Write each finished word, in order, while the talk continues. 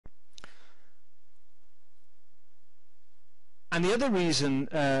And the other reason,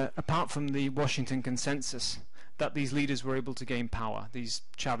 apart from the Washington Consensus, that these leaders were able to gain power, these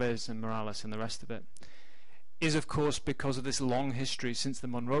Chavez and Morales and the rest of it, is of course because of this long history since the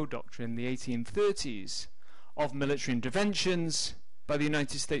Monroe Doctrine in the 1830s of military interventions by the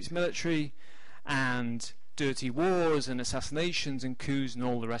United States military and dirty wars and assassinations and coups and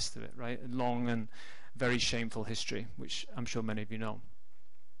all the rest of it, right? A long and very shameful history, which I'm sure many of you know.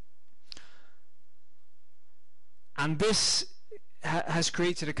 And this has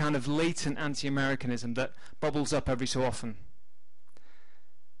created a kind of latent anti-Americanism that bubbles up every so often.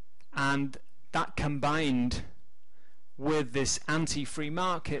 And that combined with this anti-free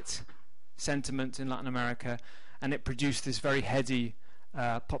market sentiment in Latin America, and it produced this very heady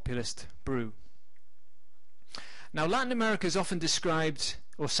populist brew. Now, Latin America is often described,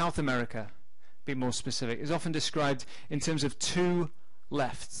 or South America, be more specific, is often described in terms of two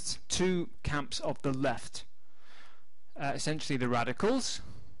lefts, two camps of the left. Essentially the radicals,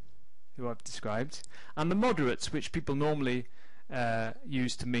 who I've described, and the moderates, which people normally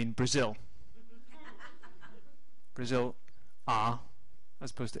use to mean Brazil. Brazil are,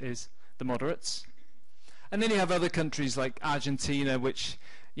 as opposed to is, the moderates. And then you have other countries like Argentina, which,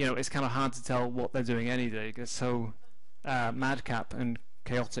 you know, it's kind of hard to tell what they're doing any day. It's so madcap and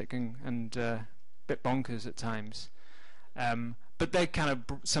chaotic and a bit bonkers at times. But they're kind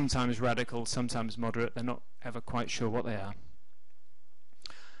of sometimes radical, sometimes moderate. They're not ever quite sure what they are.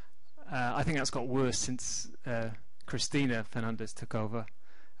 I think that's got worse since Cristina Fernandez took over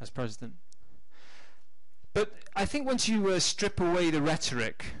as president. But I think once you strip away the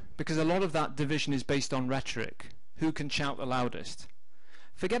rhetoric, because a lot of that division is based on rhetoric, who can shout the loudest,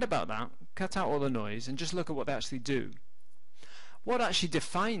 forget about that, cut out all the noise, and just look at what they actually do. What actually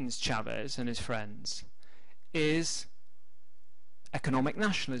defines Chavez and his friends is economic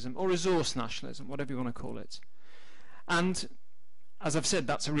nationalism, or resource nationalism, whatever you want to call it. And as I've said,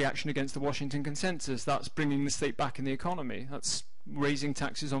 that's a reaction against the Washington Consensus. That's bringing the state back in the economy. That's raising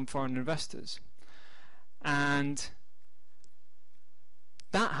taxes on foreign investors. And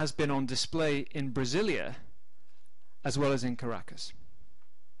that has been on display in Brasilia as well as in Caracas.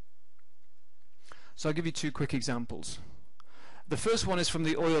 So I'll give you two quick examples. The first one is from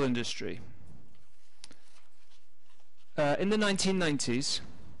the oil industry. In the 1990s,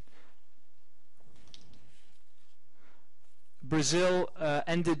 Brazil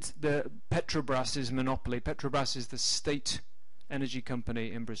ended the Petrobras's monopoly. Petrobras is the state energy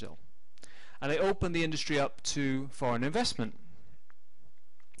company in Brazil. And they opened the industry up to foreign investment.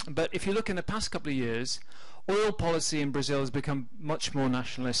 But if you look in the past couple of years, oil policy in Brazil has become much more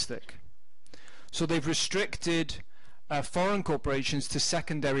nationalistic. So they've restricted foreign corporations to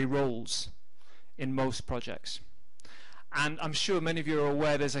secondary roles in most projects. And I'm sure many of you are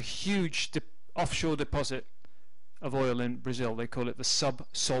aware there's a huge offshore deposit of oil in Brazil. They call it the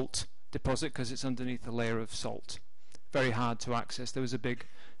sub-salt deposit because it's underneath a layer of salt. Very hard to access. There was a big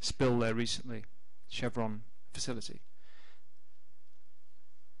spill there recently, Chevron facility.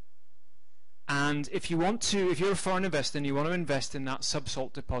 And if you're a foreign investor and you want to invest in that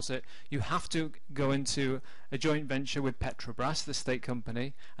sub-salt deposit, you have to go into a joint venture with Petrobras, the state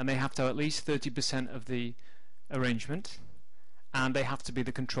company, and they have to have at least 30% of the arrangement, and they have to be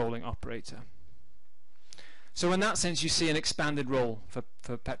the controlling operator. So in that sense, you see an expanded role for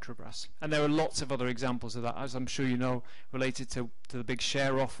Petrobras. And there are lots of other examples of that, as I'm sure you know, related to the big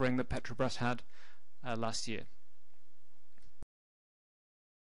share offering that Petrobras had last year.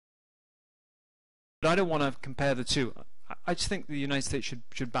 But I don't want to compare the two. I just think the United States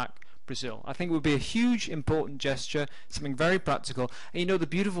should back Brazil. I think it would be a huge, important gesture, something very practical. And you know, the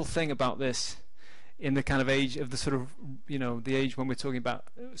beautiful thing about this, in the kind of age of the sort of, you know, the age when we're talking about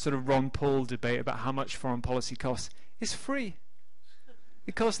sort of Ron Paul debate about how much foreign policy costs, is free.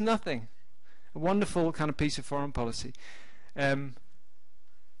 It costs nothing. A wonderful kind of piece of foreign policy.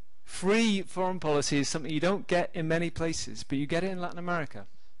 Free foreign policy is something you don't get in many places, but you get it in Latin America.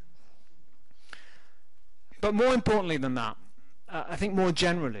 But more importantly than that, I think more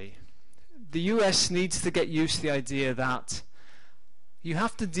generally, the US needs to get used to the idea that you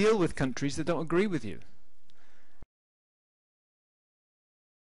have to deal with countries that don't agree with you.